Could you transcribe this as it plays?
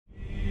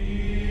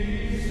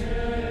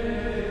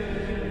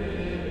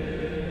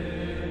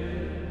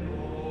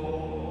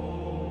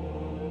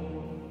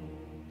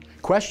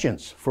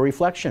questions for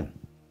reflection.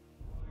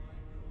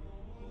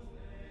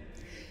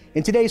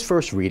 In today's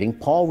first reading,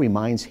 Paul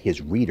reminds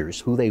his readers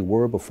who they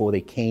were before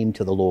they came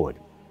to the Lord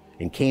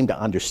and came to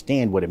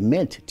understand what it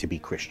meant to be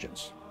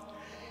Christians.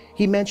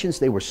 He mentions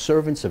they were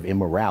servants of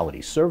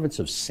immorality, servants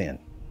of sin.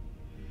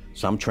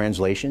 Some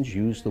translations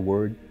use the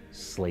word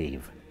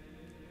slave.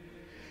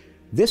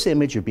 This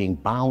image of being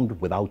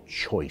bound without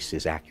choice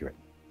is accurate.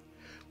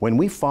 When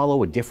we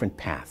follow a different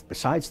path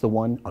besides the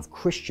one of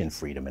Christian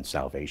freedom and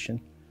salvation,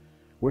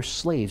 we're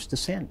slaves to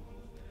sin.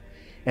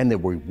 And the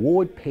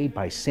reward paid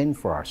by sin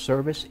for our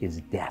service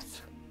is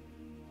death.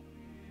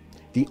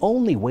 The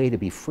only way to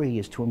be free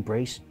is to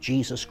embrace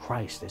Jesus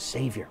Christ as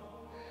Savior,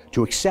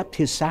 to accept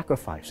His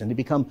sacrifice, and to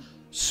become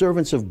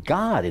servants of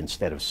God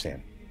instead of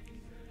sin.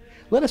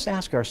 Let us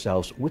ask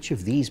ourselves which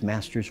of these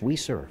masters we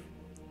serve.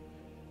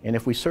 And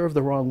if we serve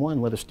the wrong one,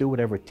 let us do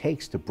whatever it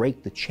takes to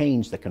break the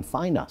chains that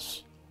confine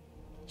us,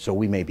 so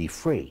we may be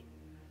free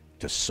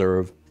to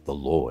serve the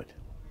Lord.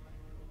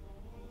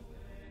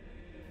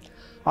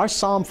 Our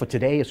psalm for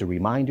today is a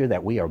reminder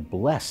that we are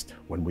blessed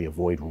when we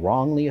avoid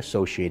wrongly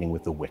associating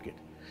with the wicked,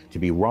 to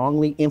be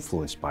wrongly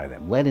influenced by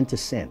them, led into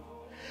sin,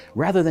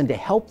 rather than to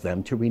help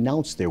them to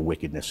renounce their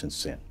wickedness and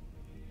sin.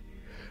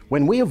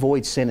 When we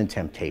avoid sin and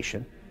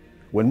temptation,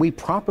 when we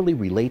properly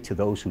relate to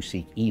those who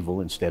seek evil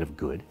instead of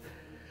good,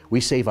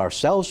 we save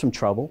ourselves from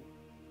trouble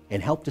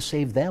and help to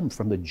save them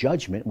from the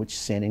judgment which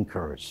sin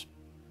incurs.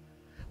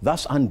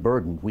 Thus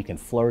unburdened, we can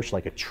flourish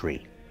like a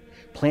tree,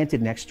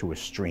 planted next to a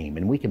stream,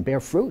 and we can bear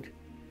fruit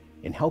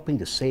in helping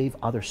to save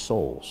other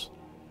souls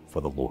for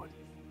the Lord.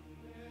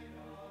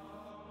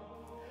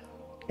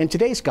 In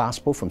today's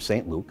gospel from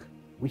St. Luke,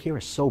 we hear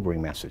a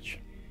sobering message.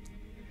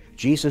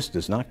 Jesus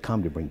does not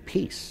come to bring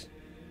peace,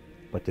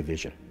 but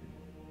division.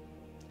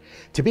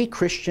 To be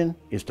Christian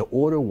is to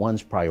order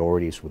one's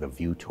priorities with a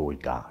view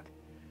toward God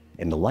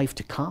and the life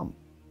to come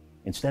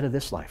instead of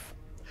this life.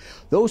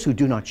 Those who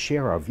do not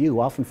share our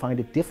view often find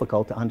it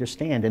difficult to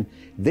understand, and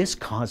this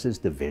causes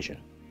division.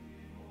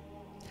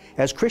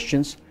 As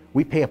Christians,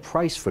 we pay a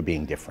price for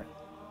being different.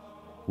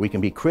 We can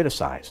be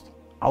criticized,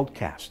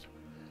 outcast,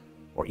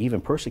 or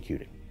even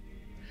persecuted.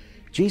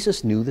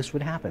 Jesus knew this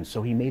would happen,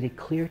 so He made it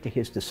clear to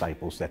His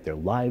disciples that their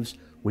lives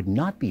would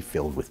not be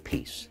filled with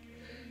peace,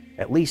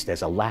 at least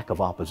as a lack of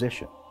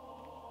opposition,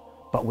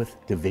 but with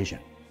division.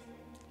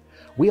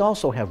 We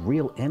also have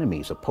real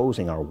enemies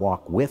opposing our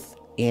walk with,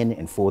 in,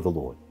 and for the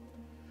Lord.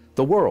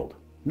 The world,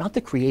 not the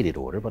created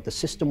order, but the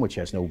system which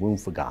has no room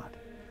for God.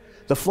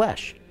 The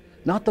flesh,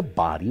 not the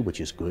body, which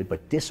is good,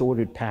 but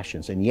disordered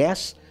passions. And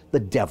yes,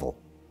 the devil,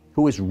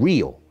 who is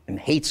real and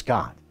hates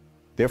God.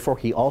 Therefore,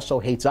 he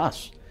also hates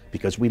us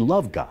because we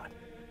love God.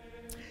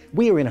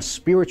 We are in a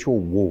spiritual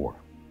war.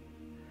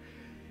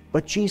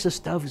 But Jesus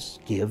does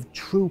give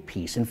true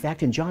peace. In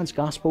fact, in John's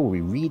Gospel,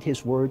 we read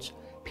His words,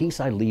 "Peace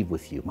I leave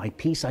with you, my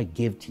peace I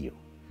give to you.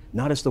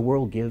 Not as the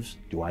world gives,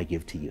 do I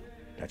give to you."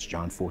 That's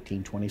John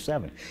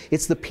 14:27.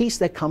 It's the peace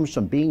that comes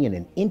from being in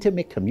an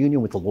intimate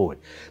communion with the Lord.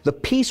 The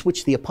peace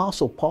which the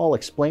Apostle Paul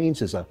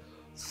explains is a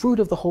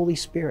fruit of the Holy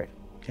Spirit.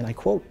 And I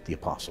quote the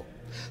Apostle,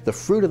 "The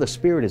fruit of the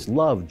Spirit is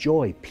love,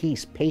 joy,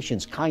 peace,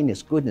 patience,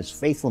 kindness, goodness,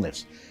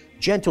 faithfulness,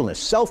 gentleness,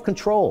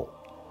 self-control.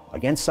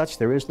 Against such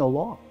there is no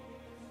law.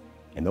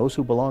 And those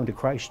who belong to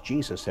Christ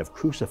Jesus have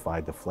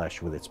crucified the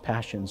flesh with its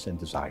passions and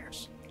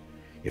desires.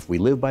 If we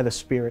live by the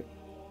Spirit,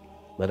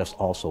 let us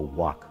also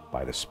walk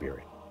by the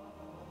Spirit."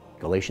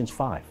 Galatians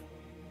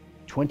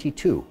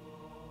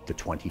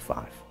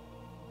 5:22-25.